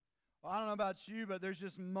Well, I don't know about you, but there's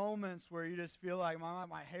just moments where you just feel like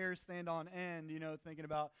my hair stand on end, thinking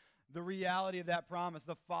about the reality of that promise.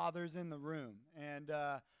 The Father's in the room. And,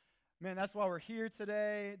 man, that's why we're here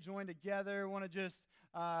today, joined together. Want to just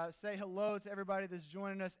say hello to everybody that's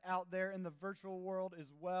joining us out there in the virtual world as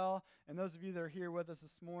well. And those of you that are here with us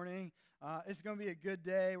this morning, it's going to be a good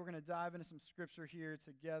day. We're going to dive into some scripture here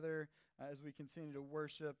together as we continue to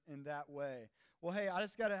worship in that way. Well, hey, I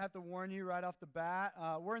just got to have to warn you right off the bat.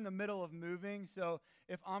 We're in the middle of moving, so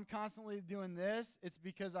if I'm constantly doing this, it's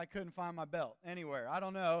because I couldn't find my belt anywhere. I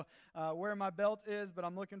don't know where my belt is, but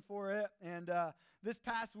I'm looking for it. And this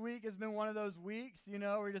past week has been one of those weeks, where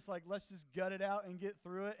you're just like, let's just gut it out and get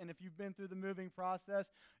through it. And if you've been through the moving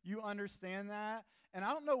process, you understand that. And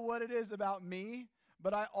I don't know what it is about me,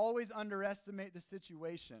 but I always underestimate the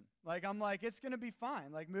situation. I'm like, it's going to be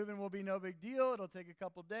fine. Moving will be no big deal. It'll take a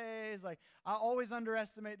couple days. I always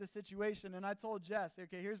underestimate the situation. And I told Jess,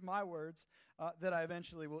 okay, here's my words that I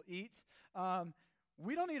eventually will eat.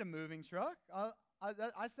 We don't need a moving truck.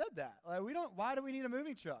 I said that. Why do we need a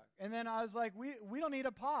moving truck? And then I was like, we don't need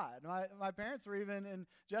a pod. My parents were even, and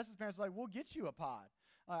Jess's parents were like, we'll get you a pod.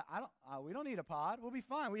 We don't need a pod. We'll be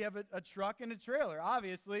fine. We have a truck and a trailer.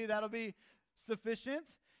 Obviously, that'll be sufficient.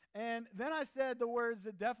 And then I said the words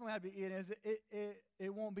that definitely had to be eaten is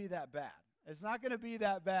it won't be that bad. It's not going to be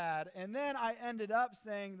that bad. And then I ended up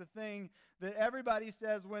saying the thing that everybody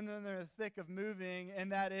says when they're in the thick of moving,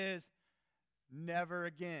 and that is never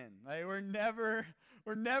again. We're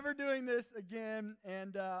never doing this again.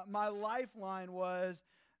 And my lifeline was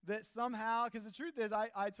that somehow, because the truth is I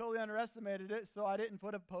totally underestimated it, so I didn't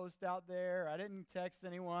put a post out there. I didn't text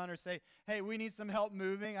anyone or say, hey, we need some help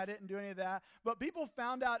moving. I didn't do any of that. But people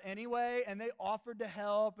found out anyway, and they offered to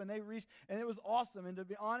help, and they reached, and it was awesome. And to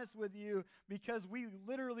be honest with you, because we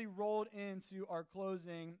literally rolled into our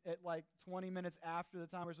closing at 20 minutes after the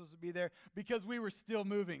time we were supposed to be there, because we were still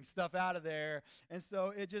moving stuff out of there. And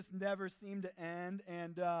so it just never seemed to end.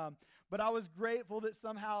 And but I was grateful that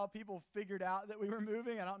somehow people figured out that we were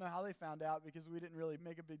moving. I don't know how they found out because we didn't really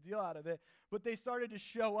make a big deal out of it. But they started to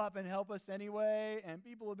show up and help us anyway. And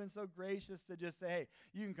people have been so gracious to just say, hey,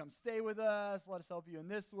 you can come stay with us. Let us help you in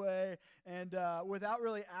this way. And without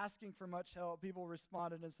really asking for much help, people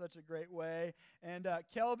responded in such a great way. And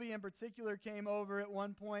Kelby in particular came over at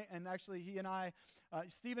one point, and actually he and I,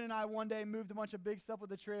 Stephen and I one day moved a bunch of big stuff with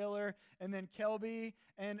the trailer. And then Kelby,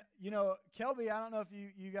 and Kelby, I don't know if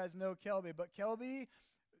you guys know Kelby, but Kelby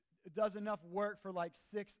does enough work for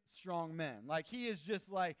 6 strong men. He is just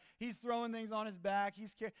he's throwing things on his back.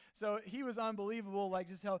 So he was unbelievable,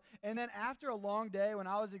 just help. And then after a long day when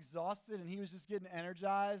I was exhausted and he was just getting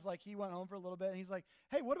energized, he went home for a little bit and he's like,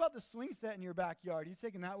 hey, what about the swing set in your backyard? Are you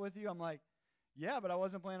taking that with you? I'm like, yeah, but I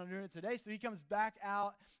wasn't planning on doing it today. So he comes back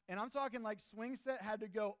out, and I'm talking swing set had to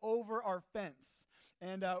go over our fence.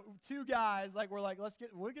 And 2 guys, we're like,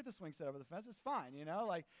 we'll get the swing set over the fence. It's fine,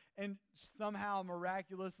 and somehow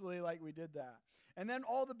miraculously, we did that. And then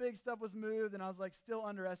all the big stuff was moved, and I was still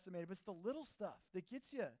underestimated. But it's the little stuff that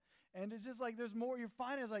gets you. And it's just there's more. You're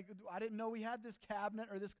finding it's I didn't know we had this cabinet,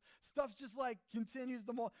 or this stuff just continues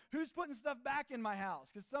to mold. Who's putting stuff back in my house?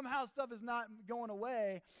 Because somehow stuff is not going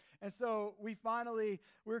away. And so we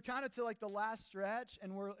were kind of to the last stretch,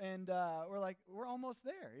 and we're almost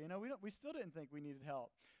there. We still didn't think we needed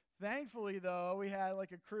help. Thankfully, though, we had a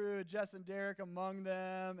crew, Jess and Derek among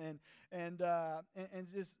them, and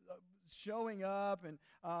just showing up and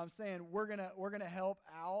saying we're gonna help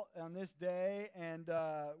out on this day, and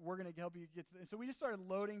we're gonna help you get. So we just started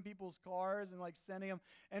loading people's cars and sending them,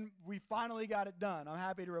 and we finally got it done. I'm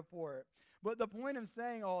happy to report. But the point of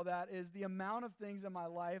saying all that is the amount of things in my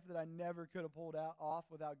life that I never could have pulled off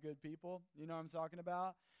without good people. You know what I'm talking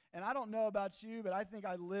about? And I don't know about you, but I think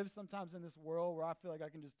I live sometimes in this world where I feel like I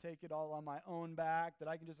can just take it all on my own back, that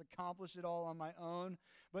I can just accomplish it all on my own.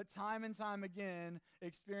 But time and time again,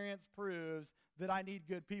 experience proves that I need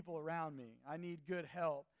good people around me. I need good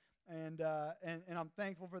help. And I'm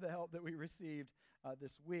thankful for the help that we received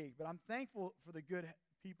this week. But I'm thankful for the good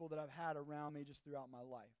people that I've had around me just throughout my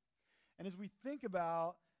life. And as we think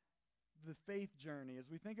about the faith journey, as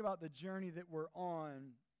we think about the journey that we're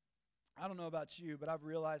on, I don't know about you, but I've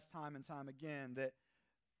realized time and time again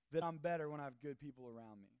that I'm better when I have good people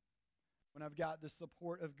around me. When I've got the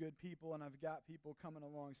support of good people and I've got people coming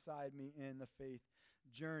alongside me in the faith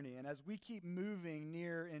journey. And as we keep moving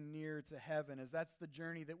near and near to heaven, as that's the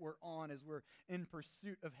journey that we're on, as we're in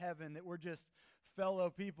pursuit of heaven, that we're just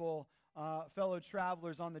fellow people, fellow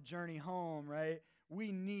travelers on the journey home, right?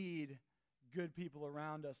 We need good people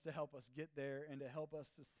around us to help us get there and to help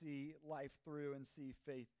us to see life through and see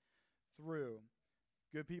faith through.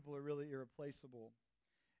 Good people are really irreplaceable.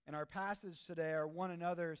 And our passage today, our one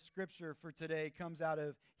another scripture for today, comes out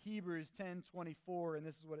of Hebrews 10:24, and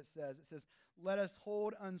this is what it says. It says, "Let us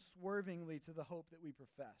hold unswervingly to the hope that we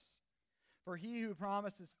profess. For he who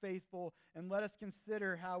promised is faithful, and let us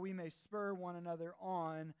consider how we may spur one another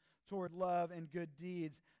on toward love and good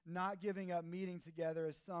deeds, not giving up meeting together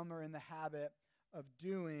as some are in the habit of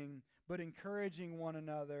doing, but encouraging one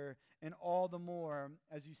another, and all the more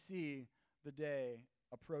as you see the day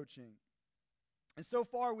approaching." And so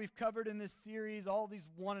far, we've covered in this series all these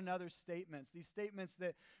one another statements, these statements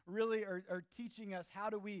that really are teaching us how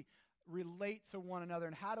do we relate to one another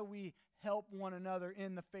and how do we help one another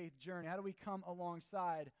in the faith journey. How do we come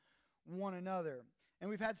alongside one another? And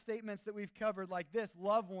we've had statements that we've covered like this: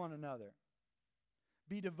 love one another,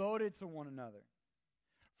 be devoted to one another,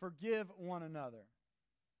 forgive one another.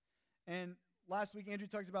 And last week, Andrew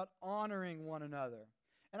talks about honoring one another.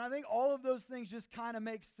 And I think all of those things just kind of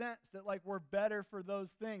make sense, that like we're better for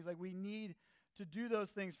those things. Like we need to do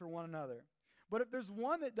those things for one another. But if there's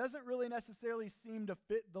one that doesn't really necessarily seem to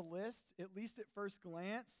fit the list, at least at first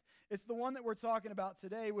glance, it's the one that we're talking about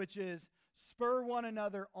today, which is spur one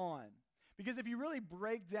another on. Because if you really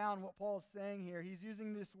break down what Paul is saying here, he's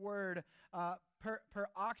using this word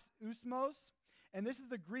paroxysmos, and this is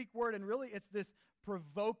the Greek word, and really it's this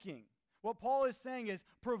provoking. What Paul is saying is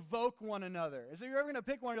provoke one another. So you're ever going to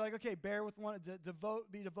pick one, you're like, okay, bear with one,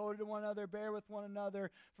 be devoted to one another, bear with one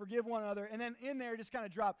another, forgive one another, and then in there just kind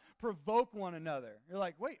of drop provoke one another. You're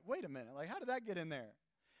like, wait a minute, like how did that get in there?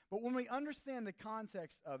 But when we understand the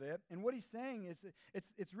context of it, and what he's saying is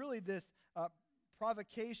it's really this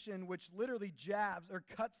provocation which literally jabs or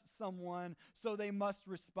cuts someone so they must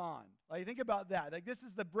respond. Like think about that. Like this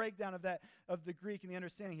is the breakdown of the Greek and the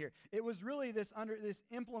understanding here. It was really this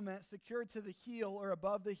implement secured to the heel or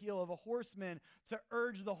above the heel of a horseman to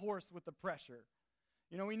urge the horse with the pressure.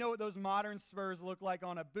 You know, we know what those modern spurs look like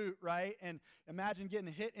on a boot, right? And imagine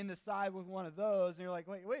getting hit in the side with one of those, and you're like,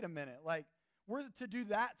 wait a minute, like we're to do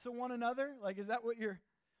that to one another? Like is that what you're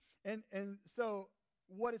and so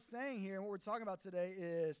what it's saying here and what we're talking about today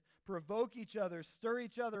is provoke each other, stir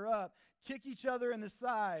each other up, kick each other in the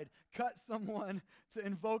side, cut someone to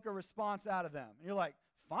invoke a response out of them. And you're like,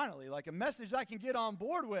 finally, like a message I can get on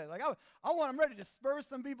board with. Like I'm ready to spur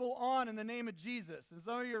some people on in the name of Jesus. And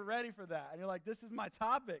some of you are ready for that. And you're like, this is my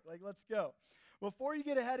topic. Like, let's go. Before you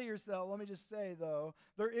get ahead of yourself, let me just say, though,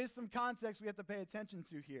 there is some context we have to pay attention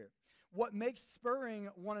to here. What makes spurring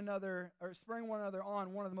one another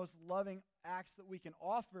on one of the most loving acts that we can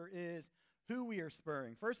offer is who we are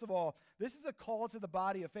spurring. First of all, this is a call to the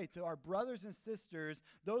body of faith, to our brothers and sisters,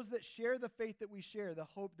 those that share the faith that we share, the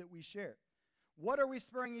hope that we share. What are we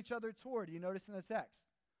spurring each other toward? You notice in the text,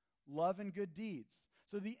 love and good deeds.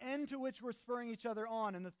 So the end to which we're spurring each other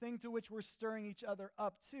on and the thing to which we're stirring each other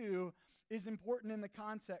up to is important in the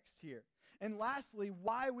context here. And lastly,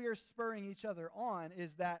 why we are spurring each other on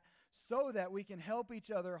is that so that we can help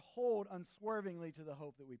each other hold unswervingly to the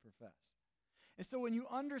hope that we profess. And so when you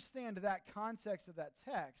understand that context of that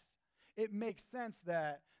text, it makes sense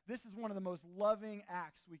that this is one of the most loving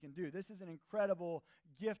acts we can do. This is an incredible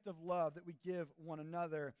gift of love that we give one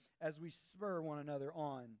another as we spur one another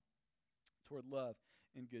on toward love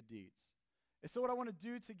and good deeds. And so what I want to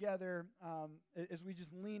do together as we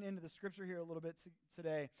just lean into the scripture here a little bit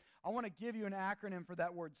today, I want to give you an acronym for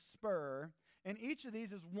that word spur. And each of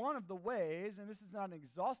these is one of the ways, and this is not an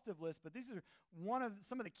exhaustive list, but these are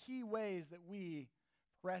some of the key ways that we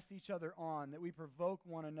press each other on, that we provoke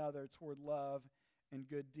one another toward love and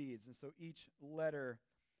good deeds. And so each letter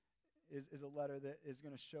is a letter that is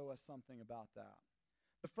going to show us something about that.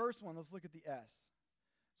 The first one, let's look at the S.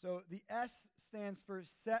 So the S stands for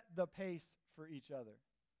set the pace for each other.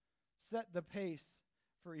 Set the pace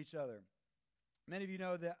for each other. Many of you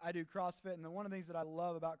know that I do CrossFit, and one of the things that I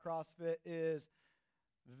love about CrossFit is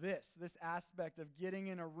this aspect of getting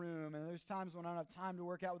in a room. And there's times when I don't have time to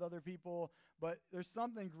work out with other people, but there's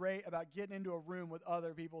something great about getting into a room with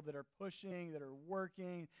other people that are pushing, that are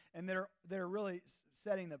working, and that are really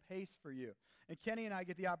setting the pace for you. And Kenny and I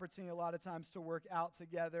get the opportunity a lot of times to work out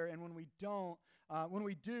together, and when we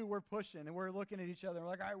do, we're pushing, and we're looking at each other, and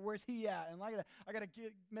we're like, all right, where's he at? And I gotta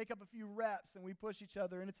make up a few reps, and we push each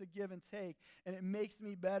other, and it's a give and take, and it makes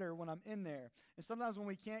me better when I'm in there. And sometimes when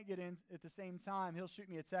we can't get in at the same time, he'll shoot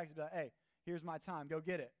me a text and be like, hey, here's my time, go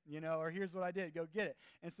get it, or here's what I did, go get it.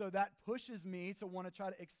 And so that pushes me to want to try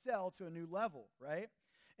to excel to a new level, right?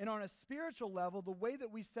 And on a spiritual level, the way that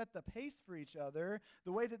we set the pace for each other,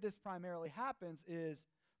 the way that this primarily happens is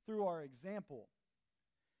through our example.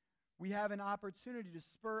 We have an opportunity to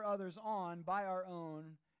spur others on by our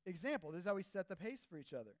own example. This is how we set the pace for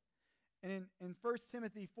each other. And in 1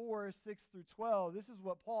 Timothy 4, 6 through 12, this is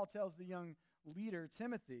what Paul tells the young leader,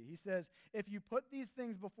 Timothy. He says, if you put these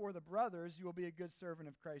things before the brothers, you will be a good servant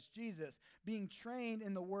of Christ Jesus, being trained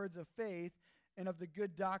in the words of faith and of the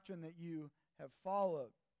good doctrine that you have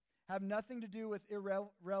followed. Have nothing to do with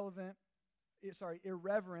irreverent,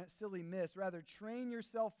 silly myths. Rather, train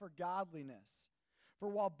yourself for godliness. For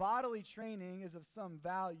while bodily training is of some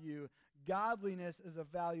value, godliness is of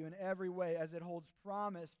value in every way, as it holds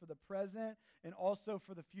promise for the present and also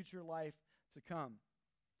for the future life to come.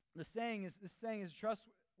 This saying is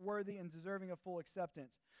trustworthy and deserving of full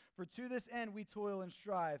acceptance. For to this end we toil and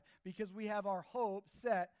strive, because we have our hope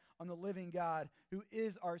set on the living God, who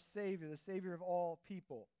is our Savior, the Savior of all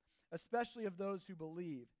people, especially of those who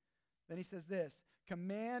believe. Then he says this,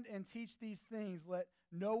 command and teach these things. Let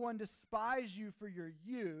no one despise you for your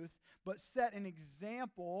youth, but set an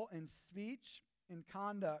example in speech, in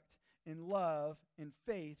conduct, in love, in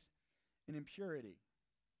faith, and in purity.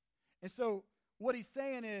 And so what he's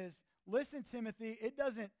saying is, listen, Timothy, it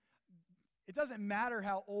doesn't matter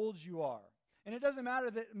how old you are. And it doesn't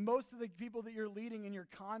matter that most of the people that you're leading in your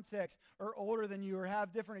context are older than you or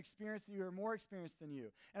have different experience than you or more experience than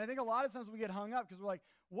you. And I think a lot of times we get hung up because we're like,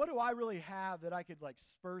 what do I really have that I could like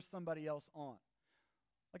spur somebody else on?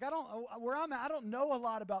 Like I don't know a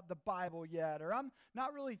lot about the Bible yet, or I'm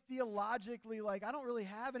not really theologically, I don't really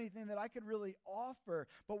have anything that I could really offer.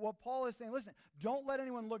 But what Paul is saying, listen, don't let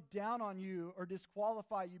anyone look down on you or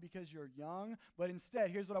disqualify you because you're young, but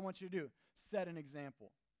instead, here's what I want you to do. Set an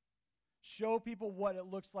example. Show people what it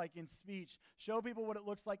looks like in speech. Show people what it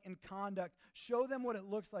looks like in conduct. Show them what it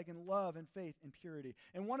looks like in love and faith and purity.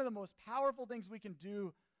 And one of the most powerful things we can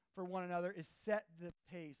do for one another is set the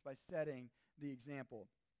pace by setting the example.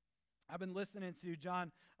 I've been listening to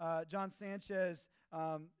John Sanchez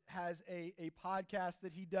has a podcast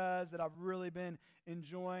that he does that I've really been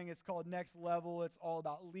enjoying. It's called Next Level. It's all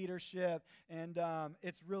about leadership. And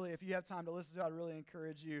it's really, if you have time to listen to it, I'd really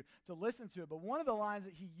encourage you to listen to it. But one of the lines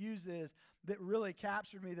that he uses that really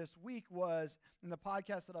captured me this week was in the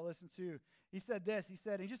podcast that I listened to. He said this.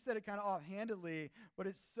 He just said it kind of offhandedly, but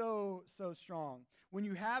it's so, so strong. When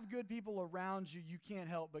you have good people around you, you can't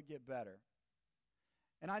help but get better.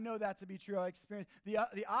 And I know that to be true. I experienced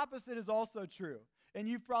the opposite is also true. And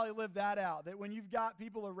you've probably lived that out, that when you've got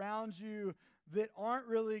people around you that aren't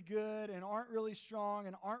really good and aren't really strong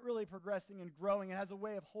and aren't really progressing and growing, it has a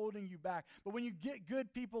way of holding you back. But when you get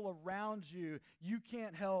good people around you, you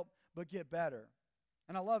can't help but get better.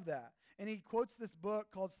 And I love that. And he quotes this book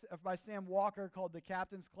by Sam Walker called The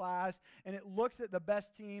Captain's Class, and it looks at the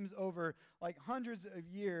best teams over like hundreds of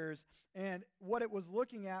years. And what it was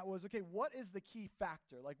looking at was, okay, what is the key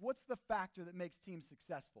factor? Like, what's the factor that makes teams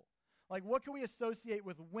successful? Like, what can we associate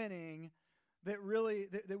with winning that really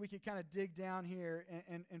that we could kind of dig down here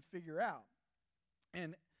and figure out?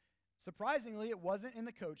 And surprisingly, it wasn't in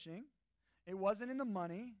the coaching, it wasn't in the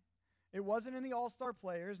money. It wasn't in the all-star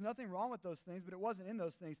players. Nothing wrong with those things, but it wasn't in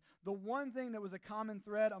those things. The one thing that was a common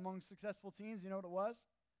thread among successful teams, you know what it was?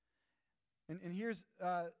 And here's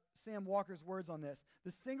Sam Walker's words on this.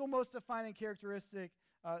 The single most defining characteristic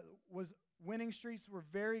was winning streaks were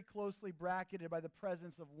very closely bracketed by the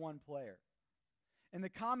presence of one player. And the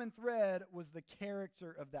common thread was the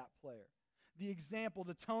character of that player. The example,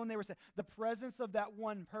 the tone they were saying, the presence of that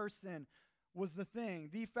one person was the thing,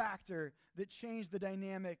 the factor that changed the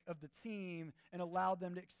dynamic of the team and allowed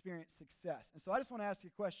them to experience success. And so I just want to ask you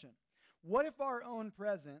a question. What if our own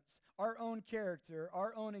presence, our own character,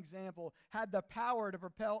 our own example had the power to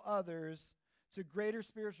propel others to greater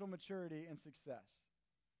spiritual maturity and success?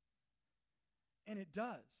 And it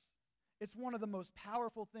does. It's one of the most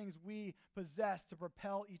powerful things we possess to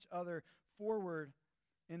propel each other forward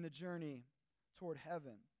in the journey toward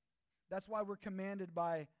heaven. That's why we're commanded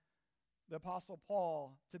by the Apostle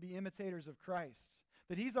Paul to be imitators of Christ,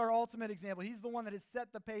 that he's our ultimate example. He's the one that has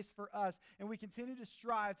set the pace for us, and we continue to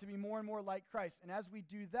strive to be more and more like Christ. And as we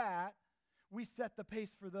do that, we set the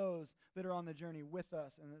pace for those that are on the journey with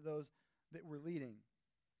us and those that we're leading.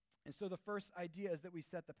 And so the first idea is that we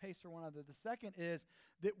set the pace for one another. The second is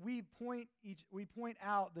that we point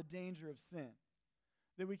out the danger of sin,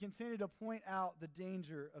 that we continue to point out the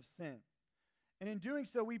danger of sin. And in doing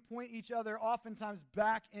so, we point each other oftentimes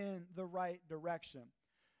back in the right direction.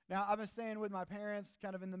 Now, I've been staying with my parents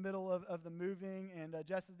kind of in the middle of the moving, and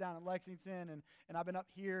Jess is down in Lexington, and I've been up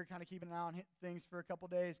here kind of keeping an eye on things for a couple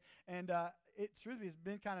days. And truthfully, it's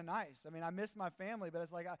been kind of nice. I mean, I miss my family, but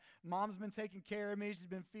it's like Mom's been taking care of me. She's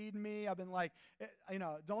been feeding me. I've been like,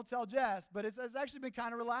 don't tell Jess, but it's actually been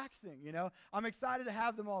kind of relaxing, I'm excited to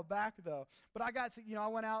have them all back, though. But I got to, I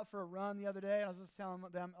went out for a run the other day, and I was just telling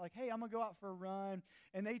them, like, hey, I'm going to go out for a run.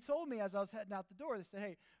 And they told me as I was heading out the door, they said,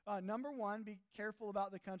 hey, number one, be careful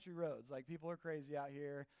about the country roads. Like, people are crazy out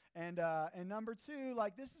here. And number two,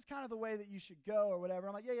 like, this is kind of the way that you should go or whatever.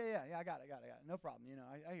 I'm like, yeah, I got it. No problem.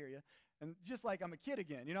 I hear you. And just like I'm a kid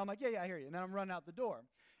again, I'm like, yeah, I hear you. And then I'm running out the door.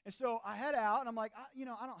 And so I head out, and I'm like,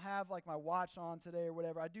 I don't have, like, my watch on today or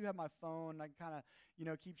whatever. I do have my phone, and I can kind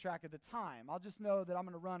of, keep track of the time. I'll just know that I'm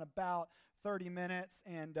going to run about 30 minutes,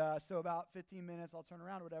 and so about 15 minutes I'll turn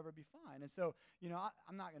around or whatever, be fine. And so,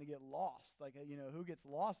 I'm not going to get lost. Like, who gets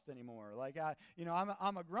lost anymore? Like,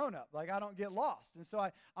 I'm a grown-up. Like, I don't get lost. And so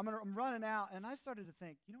I'm running out, and I started to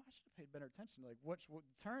think, I should have paid better attention to, like, what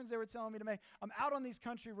turns they were telling me to make. I'm out on these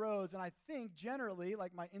country roads, and I think generally,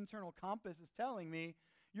 like, my internal compass is telling me,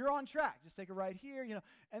 you're on track. Just take a right here,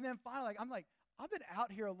 And then finally, I've been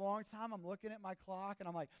out here a long time. I'm looking at my clock, and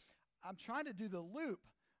I'm trying to do the loop.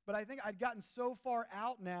 But I think I'd gotten so far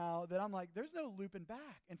out now that I'm like, there's no looping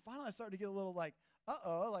back. And finally, I started to get a little like,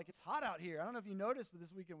 like it's hot out here. I don't know if you noticed, but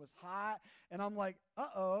this weekend was hot. And I'm like,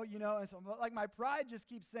 and so like my pride just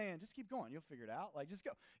keeps saying, just keep going. You'll figure it out. Like, just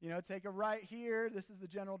go, take a right here. This is the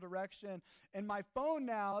general direction. And my phone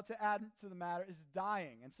now, to add to the matter, is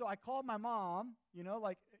dying. And so I called my mom,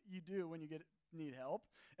 like you do when you need help.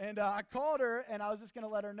 And I called her, and I was just going to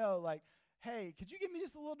let her know, like, hey, could you give me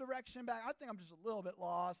just a little direction back? I think I'm just a little bit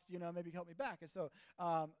lost, maybe help me back. And so,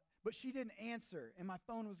 but she didn't answer, and my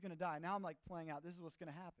phone was going to die. Now I'm like playing out, this is what's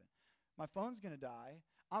going to happen. My phone's going to die.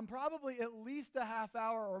 I'm probably at least a half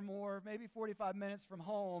hour or more, maybe 45 minutes from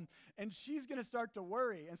home, and she's going to start to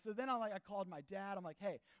worry. And so then I called my dad. I'm like,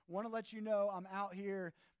 hey, want to let you know I'm out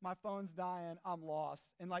here. My phone's dying. I'm lost.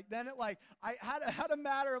 And then I had a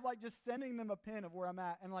matter of just sending them a pin of where I'm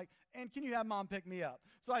at. And can you have Mom pick me up?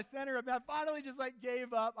 So I sent her I finally just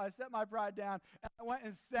gave up. I set my pride down, and I went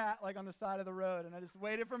and sat on the side of the road, and I just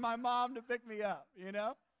waited for my mom to pick me up,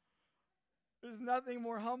 There's nothing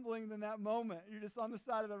more humbling than that moment. You're just on the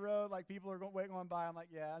side of the road, people are going by. I'm like,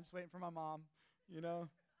 yeah, I'm just waiting for my mom.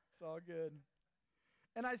 It's all good.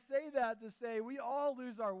 And I say that to say we all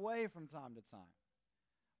lose our way from time to time.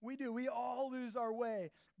 We do. We all lose our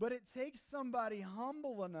way. But it takes somebody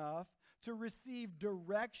humble enough to receive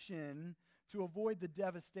direction to avoid the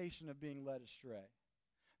devastation of being led astray.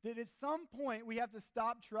 That at some point we have to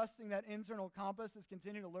stop trusting that internal compass is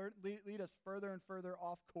continuing to lead us further and further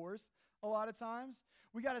off course a lot of times.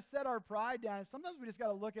 We got to set our pride down. And sometimes we just got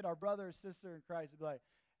to look at our brother or sister in Christ and be like,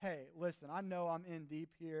 hey, listen, I know I'm in deep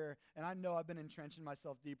here, and I know I've been entrenching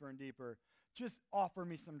myself deeper and deeper. Just offer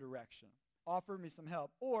me some direction. Offer me some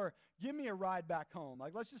help. Or give me a ride back home.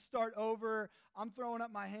 Let's just start over. I'm throwing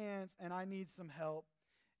up my hands, and I need some help.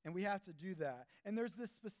 And we have to do that. And there's this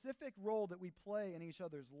specific role that we play in each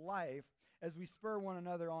other's life as we spur one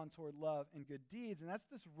another on toward love and good deeds. And that's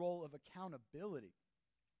this role of accountability,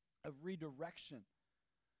 of redirection,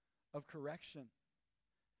 of correction.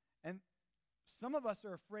 And some of us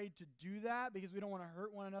are afraid to do that because we don't want to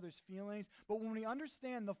hurt one another's feelings. But when we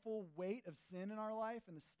understand the full weight of sin in our life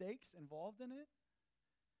and the stakes involved in it,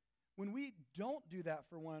 when we don't do that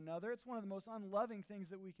for one another, it's one of the most unloving things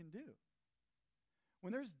that we can do.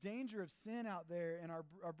 When there's danger of sin out there and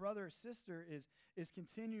our brother or sister is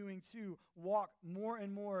continuing to walk more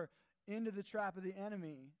and more into the trap of the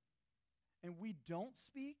enemy, and we don't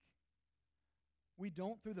speak, we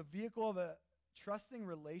don't, through the vehicle of a trusting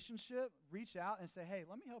relationship, reach out and say, hey,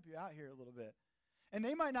 let me help you out here a little bit. And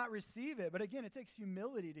they might not receive it, but again, it takes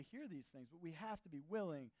humility to hear these things, but we have to be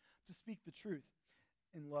willing to speak the truth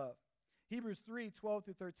in love. Hebrews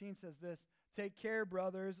 3:12-13 says this, take care,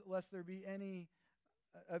 brothers, lest there be in any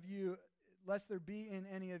of you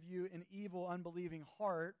an evil, unbelieving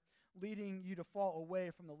heart, leading you to fall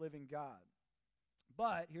away from the living God.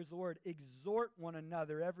 But, here's the word, exhort one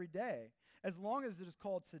another every day, as long as it is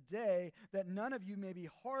called today, that none of you may be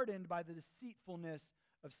hardened by the deceitfulness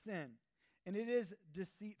of sin. And it is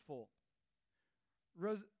deceitful.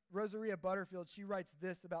 Rosaria Butterfield, she writes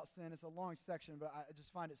this about sin. It's a long section, but I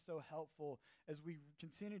just find it so helpful as we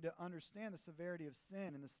continue to understand the severity of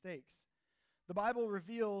sin and the stakes. The Bible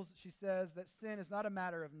reveals, she says, that sin is not a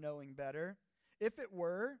matter of knowing better. If it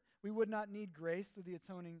were, we would not need grace through the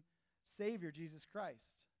atoning Savior, Jesus Christ.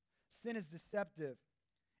 Sin is deceptive.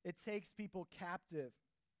 It takes people captive.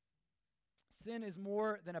 Sin is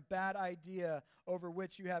more than a bad idea over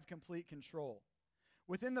which you have complete control.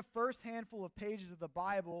 Within the first handful of pages of the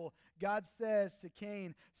Bible, God says to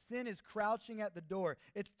Cain, sin is crouching at the door.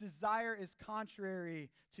 Its desire is contrary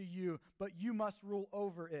to you, but you must rule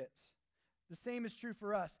over it. The same is true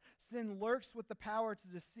for us. Sin lurks with the power to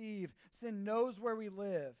deceive. Sin knows where we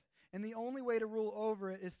live. And the only way to rule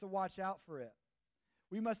over it is to watch out for it.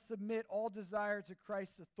 We must submit all desire to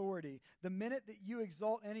Christ's authority. The minute that you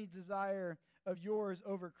exalt any desire of yours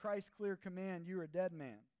over Christ's clear command, you're a dead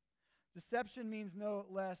man. Deception means no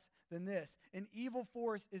less than this. An evil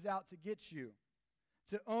force is out to get you,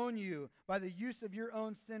 to own you by the use of your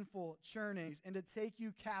own sinful churnings, and to take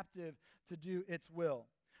you captive to do its will.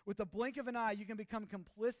 With the blink of an eye, you can become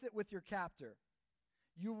complicit with your captor.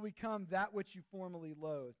 You will become that which you formerly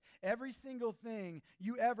loathed. Every single thing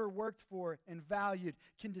you ever worked for and valued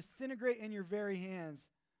can disintegrate in your very hands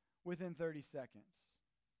within 30 seconds.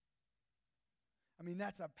 I mean,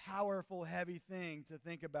 that's a powerful, heavy thing to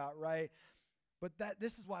think about, right? But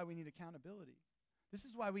this is why we need accountability. This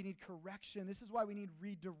is why we need correction. This is why we need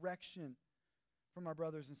redirection from our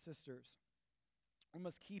brothers and sisters. We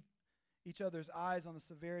must keep each other's eyes on the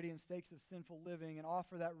severity and stakes of sinful living and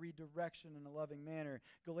offer that redirection in a loving manner.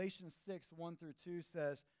 Galatians 6, 1-2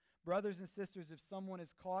 says, brothers and sisters, if someone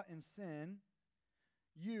is caught in sin,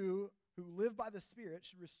 you who live by the Spirit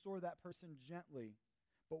should restore that person gently.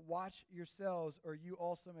 But watch yourselves, or you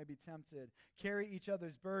also may be tempted. Carry each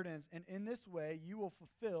other's burdens, and in this way you will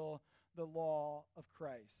fulfill the law of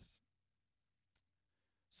Christ.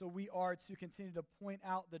 So we are to continue to point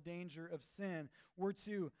out the danger of sin. We're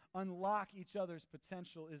to unlock each other's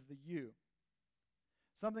potential is the you.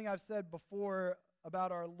 Something I've said before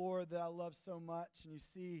about our Lord that I love so much, and you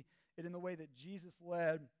see it in the way that Jesus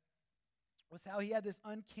led, was how he had this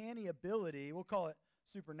uncanny ability, we'll call it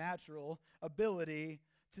supernatural ability,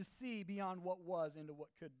 to see beyond what was into what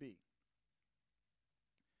could be.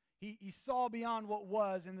 He saw beyond what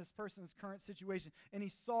was in this person's current situation, and he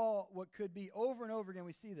saw what could be. Over and over again,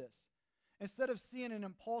 we see this. Instead of seeing an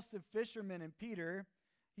impulsive fisherman in Peter,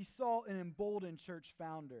 he saw an emboldened church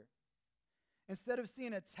founder. Instead of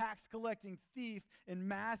seeing a tax-collecting thief in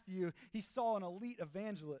Matthew, he saw an elite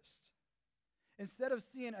evangelist. Instead of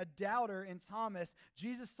seeing a doubter in Thomas,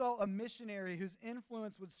 Jesus saw a missionary whose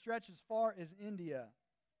influence would stretch as far as India.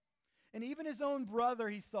 And even his own brother,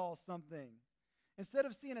 he saw something. Instead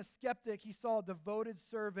of seeing a skeptic, he saw a devoted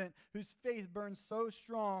servant whose faith burned so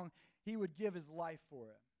strong, he would give his life for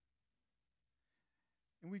it.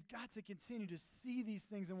 And we've got to continue to see these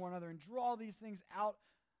things in one another and draw these things out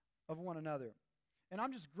of one another. And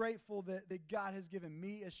I'm just grateful that God has given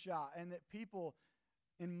me a shot and that people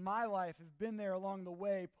in my life have been there along the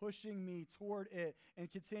way pushing me toward it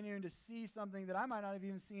and continuing to see something that I might not have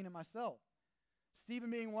even seen in myself.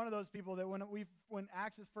 Stephen being one of those people that when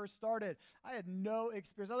Access first started, I had no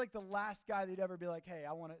experience. I was like the last guy that'd ever be like, hey,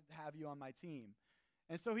 I want to have you on my team.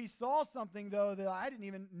 And so he saw something, though, that I didn't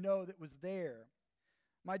even know that was there.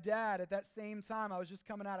 My dad, at that same time, I was just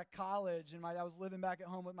coming out of college, and I was living back at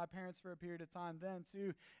home with my parents for a period of time then,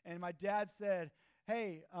 too. And my dad said,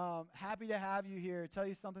 hey, happy to have you here. Tell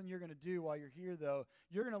you something you're going to do while you're here, though.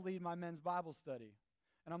 You're going to lead my men's Bible study.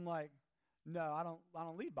 And I'm like, no, I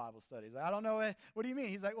don't lead Bible studies. I don't know what do you mean?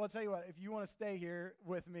 He's like, well, I'll tell you what, if you want to stay here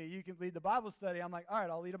with me, you can lead the Bible study. I'm like, all right,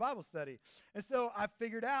 I'll lead a Bible study. And so I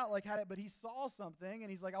figured out like how to, but he saw something and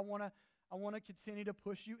he's like, I want to continue to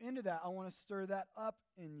push you into that. I want to stir that up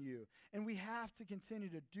in you. And we have to continue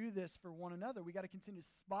to do this for one another. We got to continue to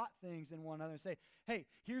spot things in one another and say, hey,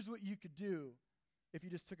 here's what you could do if you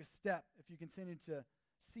just took a step, if you continue to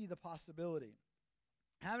see the possibility.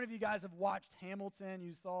 How many of you guys have watched Hamilton?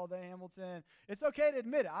 You saw the Hamilton. It's okay to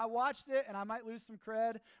admit it. I watched it, and I might lose some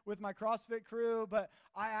cred with my CrossFit crew, but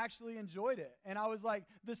I actually enjoyed it. And I was like,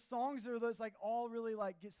 the songs are those like all really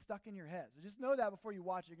like get stuck in your head. So just know that before you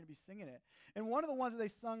watch it, you're going to be singing it. And one of the ones that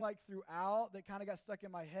they sung like throughout that kind of got stuck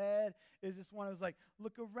in my head is this one. It was like,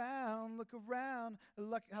 look around,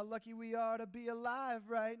 how lucky we are to be alive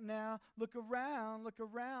right now. Look around.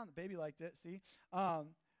 The baby liked it, see?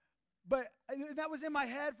 But that was in my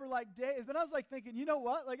head for like days. But I was like thinking, you know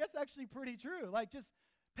what? Like that's actually pretty true. Like just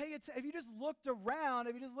pay attention. If you just looked around,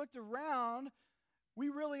 we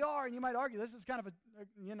really are. And you might argue this is kind of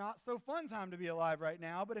a not so fun time to be alive right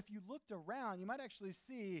now. But if you looked around, you might actually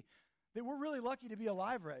see that we're really lucky to be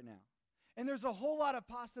alive right now. And there's a whole lot of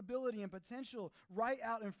possibility and potential right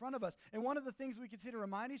out in front of us. And one of the things we continue to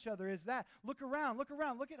remind each other is that look around. Look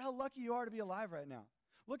at how lucky you are to be alive right now.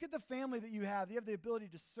 Look at the family that you have. You have the ability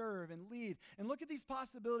to serve and lead. And look at these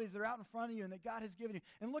possibilities that are out in front of you and that God has given you.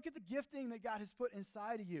 And look at the gifting that God has put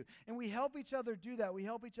inside of you. And we help each other do that. We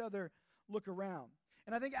help each other look around.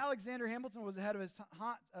 And I think Alexander Hamilton was ahead of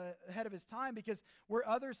his time because where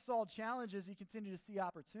others saw challenges, he continued to see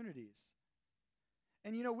opportunities.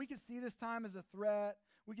 And we could see this time as a threat.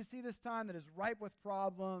 We could see this time that is ripe with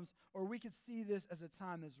problems, or we could see this as a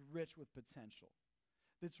time that's rich with potential,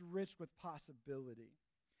 that's rich with possibility.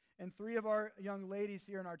 And 3 of our young ladies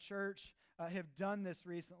here in our church have done this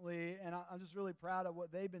recently, and I'm just really proud of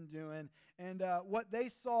what they've been doing. And what they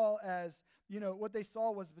saw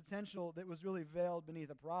was potential that was really veiled beneath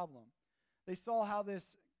a problem. They saw how this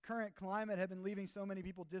current climate had been leaving so many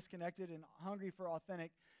people disconnected and hungry for authentic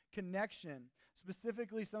connection.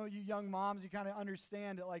 Specifically, some of you young moms, you kind of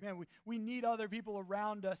understand that, like, man, we need other people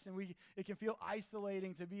around us, and it can feel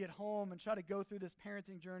isolating to be at home and try to go through this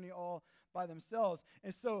parenting journey all by themselves.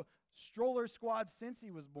 And so Stroller Squad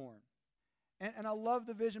Cincy was born. And I love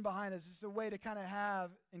the vision behind it. It's just a way to kind of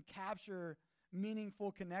have and capture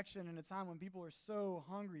meaningful connection in a time when people are so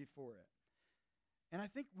hungry for it. And I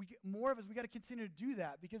think we got to continue to do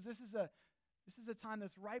that, because this is a time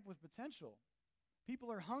that's ripe with potential.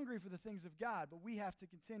 People are hungry for the things of God, but we have to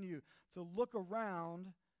continue to look around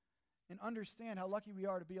and understand how lucky we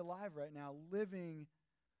are to be alive right now, living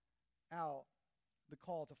out the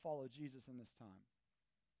call to follow Jesus in this time.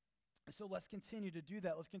 And so let's continue to do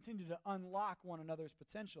that. Let's continue to unlock one another's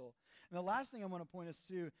potential. And the last thing I want to point us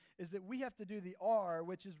to is that we have to do the R,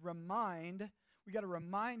 which is remind. We got to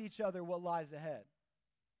remind each other what lies ahead.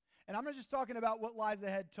 And I'm not just talking about what lies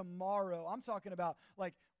ahead tomorrow. I'm talking about,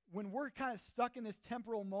 like, when we're kind of stuck in this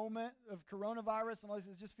temporal moment of coronavirus and all this,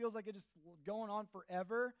 it just feels like it's just going on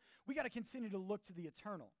forever. We got to continue to look to the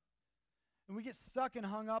eternal. And we get stuck and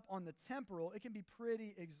hung up on the temporal, it can be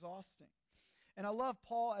pretty exhausting. And I love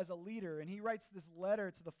Paul as a leader, and he writes this letter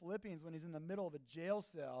to the Philippians when he's in the middle of a jail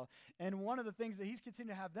cell. And one of the things that he's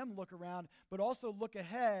continuing to have them look around, but also look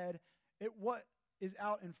ahead at what is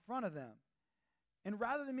out in front of them. And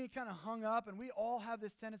rather than being kind of hung up, and we all have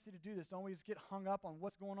this tendency to do this, don't we? Just get hung up on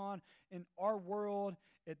what's going on in our world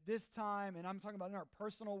at this time, and I'm talking about in our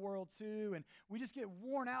personal world too, and we just get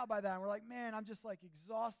worn out by that, and we're like, man, I'm just like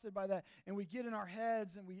exhausted by that, and we get in our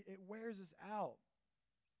heads, and it wears us out.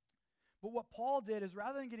 But what Paul did is,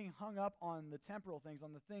 rather than getting hung up on the temporal things,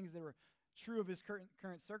 on the things that were true of his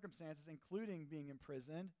current circumstances, including being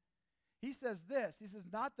imprisoned, he says this. He says,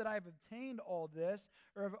 not that I have obtained all this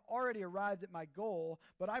or have already arrived at my goal,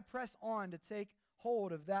 but I press on to take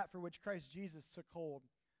hold of that for which Christ Jesus took hold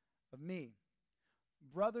of me.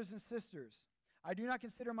 Brothers and sisters, I do not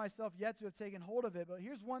consider myself yet to have taken hold of it, but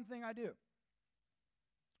here's one thing I do.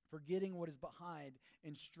 Forgetting what is behind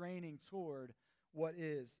and straining toward what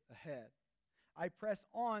is ahead. I press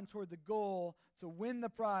on toward the goal to win the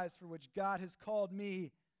prize for which God has called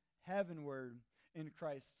me heavenward in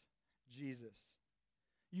Christ Jesus.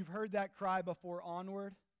 You've heard that cry before,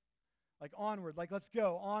 onward? Like onward, like let's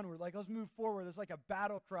go, onward, like let's move forward. It's like a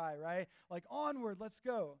battle cry, right? Like onward, let's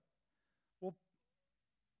go. Well,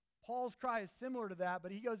 Paul's cry is similar to that,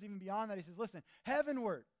 but he goes even beyond that. He says, listen,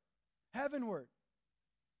 heavenward, heavenward.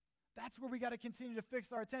 That's where we got to continue to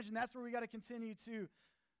fix our attention. That's where we got to continue to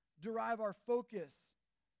derive our focus,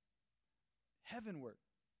 heavenward.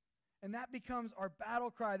 And that becomes our battle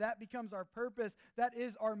cry. That becomes our purpose. That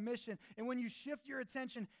is our mission. And when you shift your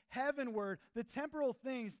attention heavenward, the temporal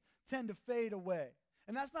things tend to fade away.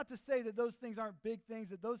 And that's not to say that those things aren't big things,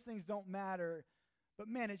 that those things don't matter. But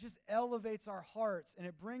man, it just elevates our hearts, and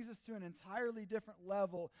it brings us to an entirely different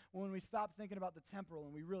level when we stop thinking about the temporal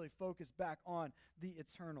and we really focus back on the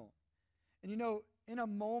eternal. And in a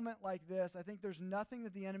moment like this, I think there's nothing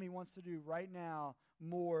that the enemy wants to do right now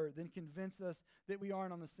more than convince us that we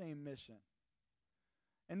aren't on the same mission.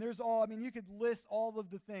 And you could list all of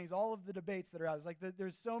the things, all of the debates that are out. It's like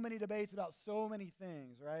there's so many debates about so many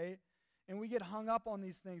things, right? And we get hung up on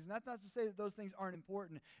these things. And that's not to say that those things aren't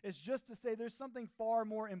important. It's just to say there's something far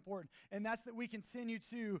more important, and that's that we continue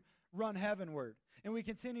to run heavenward, and we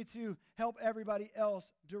continue to help everybody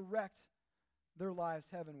else direct their lives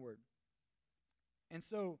heavenward. And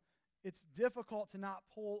so it's difficult to not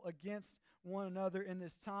pull against one another in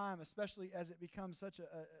this time, especially as it becomes such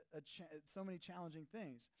so many challenging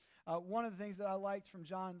things. One of the things that I liked from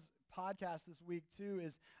John's podcast this week too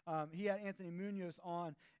is he had Anthony Munoz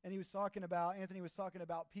on, and Anthony was talking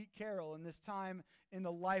about Pete Carroll and this time in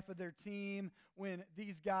the life of their team when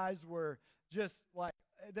these guys were just like,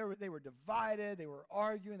 they were divided, they were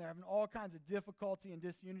arguing, they're having all kinds of difficulty and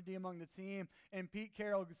disunity among the team. And Pete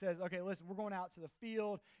Carroll says, okay, listen, we're going out to the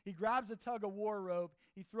field. He grabs a tug-of-war rope,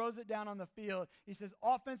 he throws it down on the field. He says,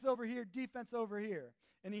 offense over here, defense over here.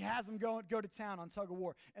 And he has them go to town on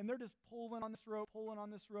tug-of-war. And they're just pulling on this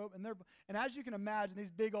rope, and as you can imagine,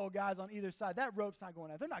 these big old guys on either side, that rope's not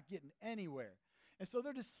going out. They're not getting anywhere. And so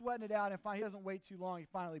they're just sweating it out, and he doesn't wait too long. He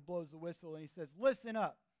finally blows the whistle, and he says, listen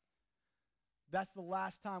up. That's the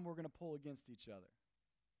last time we're going to pull against each other.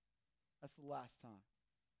 That's the last time.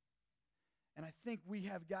 And I think we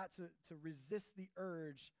have got to resist the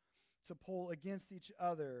urge to pull against each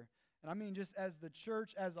other. And I mean just as the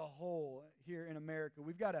church as a whole here in America,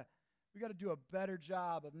 we've got to do a better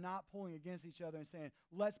job of not pulling against each other and saying,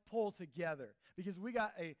 let's pull together. Because we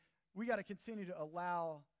got to continue to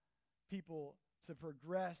allow people to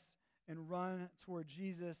progress and run toward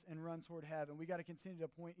Jesus and run toward heaven. We got to continue to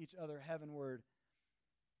point each other heavenward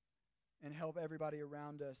and help everybody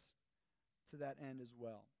around us to that end as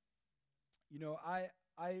well. You know, I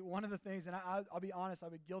one of the things, and I'll be honest,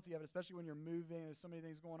 I've been guilty of it, especially when you're moving. There's so many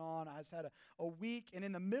things going on. I just had a week, and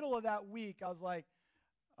in the middle of that week, I was like,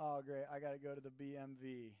 oh, great, I got to go to the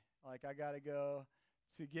BMV. Like, I got to go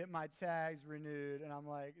to get my tags renewed, and I'm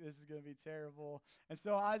like, this is going to be terrible. And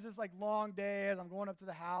so I was just like long days. I'm going up to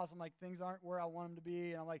the house. I'm like, things aren't where I want them to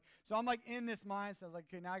be. And I'm like, so I'm like in this mindset. I was like,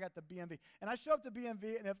 okay, now I got the BMV. And I show up to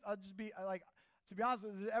BMV, and if I'll just be like, to be honest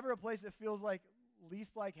with you, if there's ever a place that feels like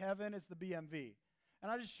least like heaven, it's the BMV.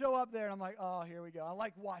 And I just show up there, and I'm like, oh, here we go. I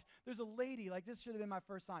like watch. There's a lady, like this should have been my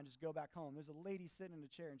first sign. Just go back home. There's a lady sitting in a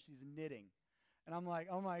chair, and she's knitting. And I'm like,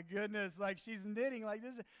 oh, my goodness, like she's knitting. Like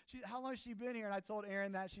this. How long has she been here? And I told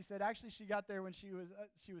Erin that. She said, actually, she got there when she was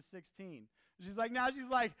 16. She's like, now she's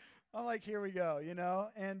like, I'm like, here we go, you know.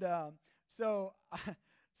 And so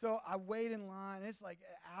I wait in line. It's like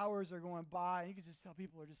hours are going by, and you can just tell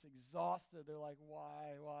people are just exhausted. They're like,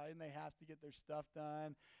 why? And they have to get their stuff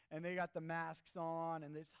done. And they got the masks on,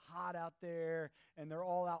 and it's hot out there, and they're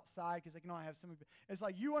all outside because they can only have so many. It's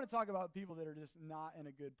like you want to talk about people that are just not in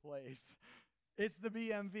a good place. It's the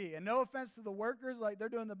BMV. And no offense to the workers, like they're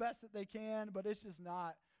doing the best that they can, but it's just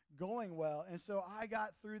not going well. And so I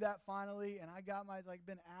got through that finally, and I got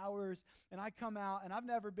been hours, and I come out, and I've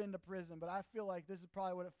never been to prison, but I feel like this is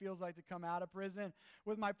probably what it feels like to come out of prison.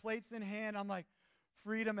 With my plates in hand, I'm like,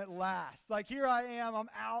 freedom at last. Like, here I am, I'm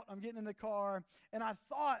out, I'm getting in the car, and I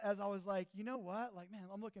thought as I was like, you know what? Like, man,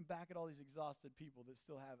 I'm looking back at all these exhausted people that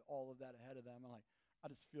still have all of that ahead of them. I'm like, I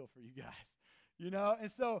just feel for you guys. You know, and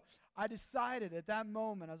so I decided at that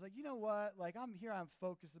moment, I was like, you know what? Like, I'm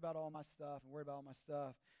focused about all my stuff and worried about all my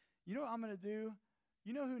stuff. You know what I'm going to do?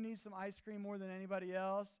 You know who needs some ice cream more than anybody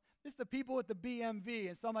else? It's the people at the BMV.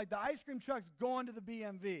 And so I'm like, the ice cream truck's going to the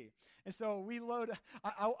BMV. And so we load.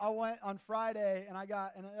 I went on Friday, and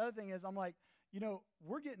another thing is I'm like, you know,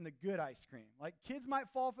 we're getting the good ice cream. Like, kids might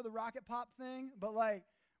fall for the Rocket Pop thing, but like,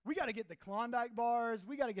 we got to get the Klondike bars.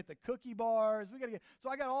 We got to get the cookie bars. So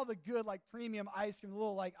I got all the good, like, premium ice cream,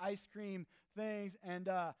 little, like, ice cream things. And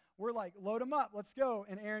we're like, load them up. Let's go.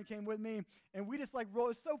 And Aaron came with me. And we just, like, rolled.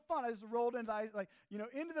 It was so fun. I just rolled into,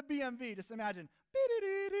 into the BMV. Just imagine.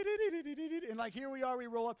 And, like, here we are. We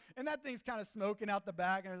roll up. And that thing's kind of smoking out the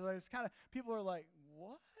back. And it's kind of, people are like,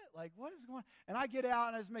 what? Like, what is going on? And I get out,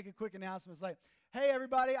 and I just make a quick announcement. It's like, hey,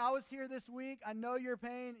 everybody, I was here this week. I know you're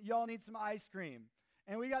paying. Y'all need some ice cream.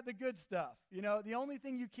 And we got the good stuff. You know, the only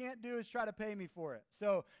thing you can't do is try to pay me for it.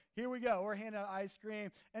 So here we go. We're handing out ice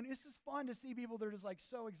cream. And it's just fun to see people that are just like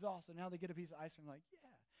so exhausted. Now they get a piece of ice cream. Like, yeah.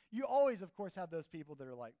 You always, of course, have those people that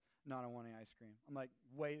are like, no, I don't want any ice cream. I'm like,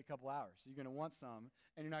 wait a couple hours. You're going to want some,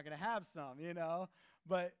 and you're not going to have some, you know.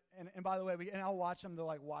 But, and by the way, I'll watch them. They're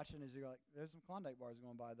like watching as you're like, there's some Klondike bars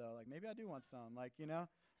going by, though. Like, maybe I do want some. Like, you know.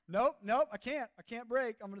 Nope, I can't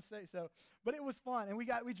break. I'm going to say so. But it was fun. And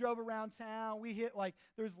we drove around town. We hit, like,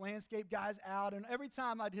 there's landscape guys out. And every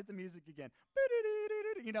time I'd hit the music again,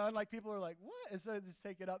 you know, and, like, people are like, what? And so I just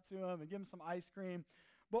take it up to them and give them some ice cream.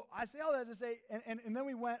 But I say all that to say, and then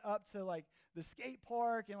we went up to, like, the skate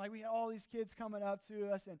park. And, like, we had all these kids coming up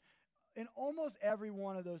to us. And in almost every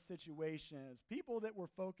one of those situations, people that were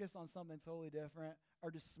focused on something totally different are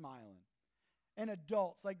just smiling. And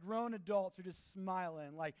adults, like grown adults, are just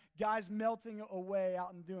smiling. Like guys melting away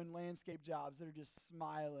out and doing landscape jobs that are just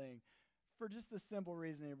smiling for just the simple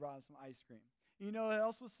reason they brought them some ice cream. You know who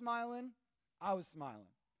else was smiling? I was smiling.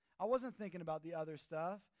 I wasn't thinking about the other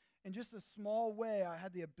stuff. In just a small way, I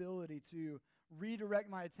had the ability to redirect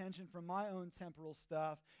my attention from my own temporal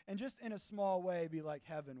stuff and just in a small way be like,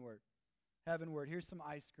 heavenward, here's some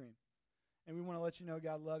ice cream. And we want to let you know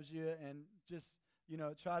God loves you and just, you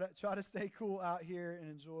know, try to stay cool out here and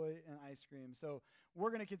enjoy an ice cream. So we're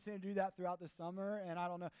going to continue to do that throughout the summer. And I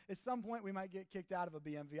don't know, at some point we might get kicked out of a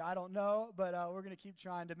BMV. I don't know, but we're going to keep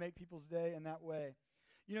trying to make people's day in that way.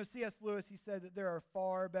 You know, C.S. Lewis, he said that there are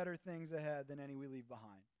far better things ahead than any we leave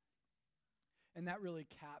behind. And that really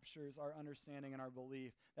captures our understanding and our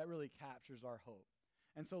belief. That really captures our hope.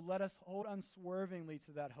 And so let us hold unswervingly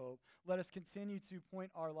to that hope. Let us continue to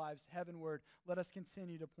point our lives heavenward. Let us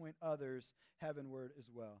continue to point others heavenward as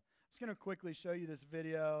well. I'm just going to quickly show you this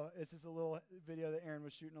video. It's just a little video that Aaron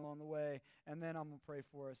was shooting along the way. And then I'm going to pray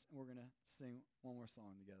for us, and we're going to sing one more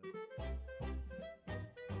song together.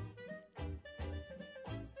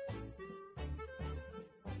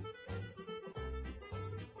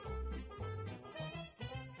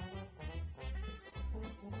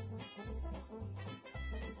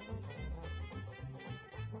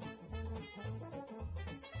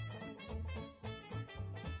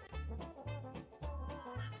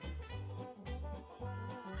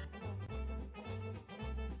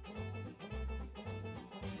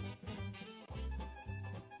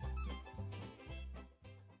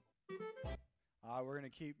 We're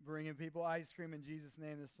going to keep bringing people ice cream in Jesus'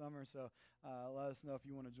 name this summer, so let us know if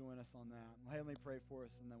you want to join us on that. Heavenly, pray for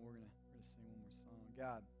us, and then we're going to sing one more song.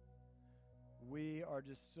 God, we are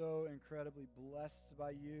just so incredibly blessed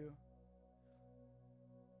by you.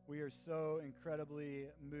 We are so incredibly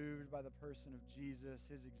moved by the person of Jesus,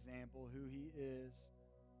 his example, who he is.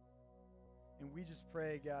 And we just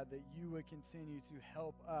pray, God, that you would continue to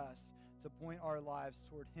help us to point our lives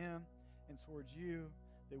toward him and towards you,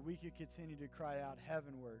 that we could continue to cry out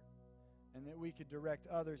heavenward, and that we could direct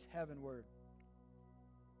others heavenward.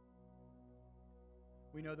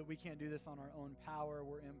 We know that we can't do this on our own power.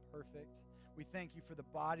 We're imperfect. We thank you for the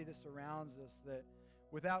body that surrounds us, that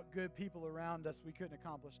without good people around us, we couldn't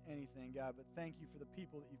accomplish anything, God. But thank you for the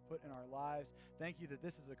people that you've put in our lives. Thank you that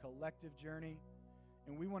this is a collective journey,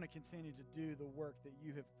 and we want to continue to do the work that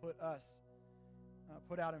you have put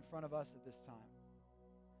out in front of us at this time.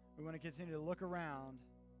 We want to continue to look around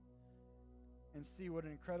and see what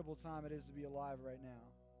an incredible time it is to be alive right now.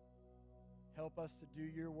 Help us to do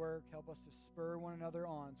your work. Help us to spur one another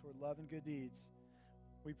on toward love and good deeds.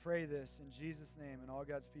 We pray this in Jesus' name, and all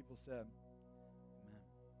God's people said.